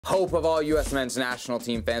Hope of all U.S. men's national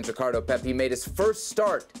team fans, Ricardo Pepi made his first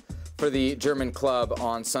start for the German club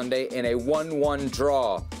on Sunday in a 1-1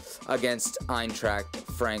 draw against Eintracht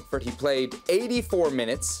Frankfurt. He played 84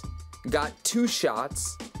 minutes, got 2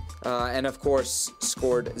 shots, and of course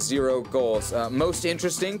scored 0 goals. Most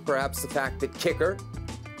interesting, perhaps the fact that Kicker,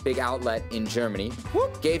 big outlet in Germany,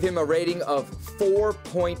 gave him a rating of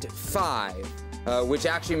 4.5, which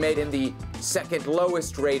actually made him the second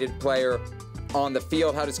lowest rated player on the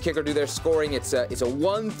field. How does Kicker do their scoring? It's a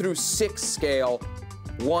 1 through 6 scale.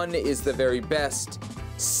 1 is the very best,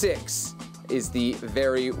 6 is the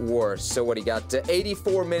very worst. So what he got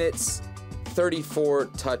 84 minutes, 34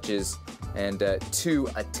 touches, and 2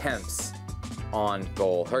 attempts on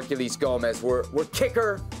goal. Herculez Gomez, were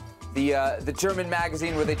Kicker, the German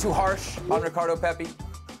magazine, were they too harsh on Ricardo Pepi?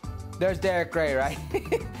 There's Derek Gray, right?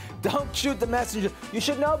 Don't shoot the messenger. You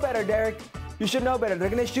should know better, Derek. You should know better. They're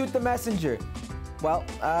gonna shoot the messenger. Well,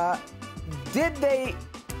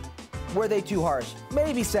 were they too harsh?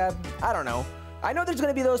 Maybe, Seb. I don't know. I know there's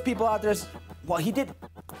gonna be those people out there. Well, he did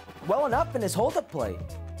well enough in his hold-up play.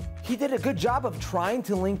 He did a good job of trying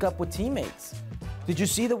to link up with teammates. Did you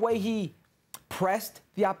see the way he pressed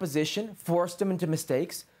the opposition, forced them into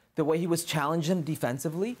mistakes? The way he was challenging them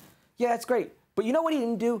defensively? Yeah, that's great. But you know what he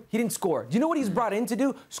didn't do? He didn't score. Do you know what he's brought in to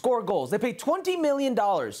do? Score goals. They paid $20 million.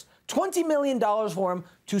 $20 million for him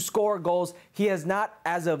to score goals. He has not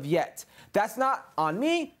as of yet. That's not on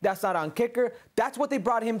me. That's not on Kicker. That's what they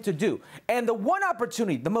brought him to do. And the one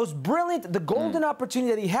opportunity, the most brilliant, the golden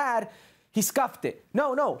opportunity that he had, he scuffed it.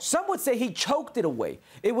 No. Some would say he choked it away.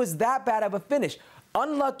 It was that bad of a finish.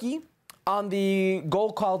 Unlucky on the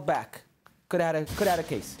goal called back. Could have had a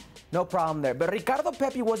case. No problem there. But Ricardo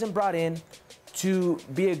Pepi wasn't brought in to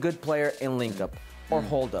be a good player in link-up or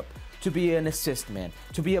hold-up, to be an assist man,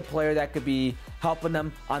 to be a player that could be helping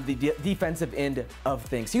them on the defensive end of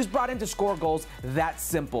things. He was brought in to score goals. That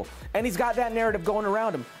simple. And he's got that narrative going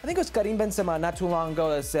around him. I think it was Karim Benzema not too long ago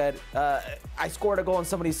that said, I scored a goal and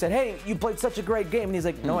somebody said, hey, you played such a great game. And he's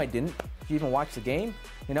like, no, I didn't. Did you even watch the game?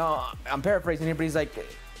 You know, I'm paraphrasing here, but he's like,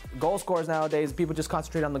 goal scorers nowadays, people just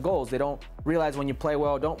concentrate on the goals. They don't realize when you play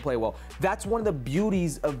well, don't play well. That's one of the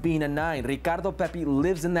beauties of being a 9. Ricardo Pepi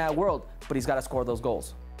lives in that world, but he's got to score those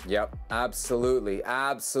goals. Yep, absolutely,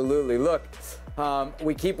 absolutely. Look,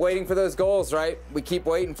 we keep waiting for those goals, right? We keep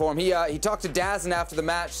waiting for him. He talked to DAZN after the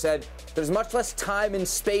match, said there's much less time and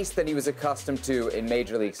space than he was accustomed to in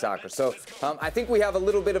Major League Soccer. So I think we have a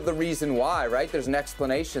little bit of the reason why, right? There's an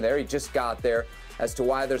explanation there. He just got there as to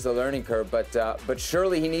why there's a learning curve, but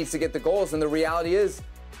surely he needs to get the goals. And the reality is,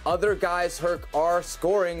 other guys, Herc, are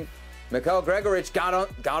scoring. Mikhail Gregorich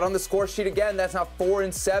got on the score sheet again. That's now 4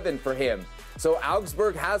 and 7 for him. So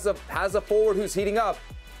Augsburg has a forward who's heating up.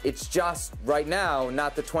 It's just right now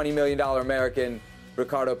not the $20 million American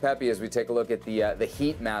Ricardo Pepi. As we take a look at the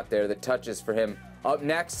heat map there, the touches for him. Up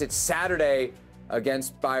next, it's Saturday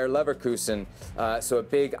against Bayer Leverkusen, so a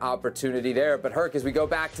big opportunity there. But Herc, as we go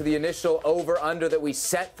back to the initial over-under that we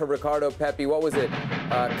set for Ricardo Pepi, what was it,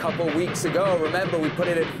 a couple weeks ago? Remember, we put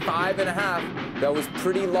it at 5.5. That was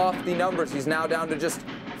pretty lofty numbers. He's now down to just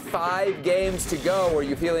 5 games to go. Are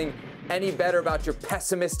you feeling any better about your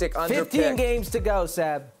pessimistic under 15 pick? games to go,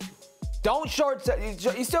 Seb. Don't short.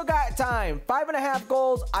 You still got time. 5.5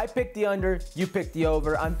 goals. I picked the under. You picked the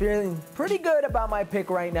over. I'm feeling pretty good about my pick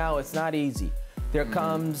right now. It's not easy. There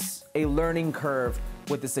comes a learning curve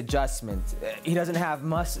with this adjustment. He doesn't have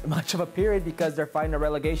much of a period because they're fighting a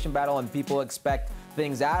relegation battle and people expect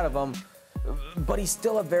things out of him. But he's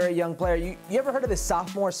still a very young player. You ever heard of the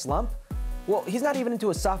sophomore slump? Well, he's not even into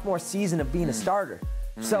a sophomore season of being a starter.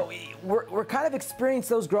 So we're kind of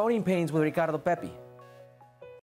experiencing those growing pains with Ricardo Pepi.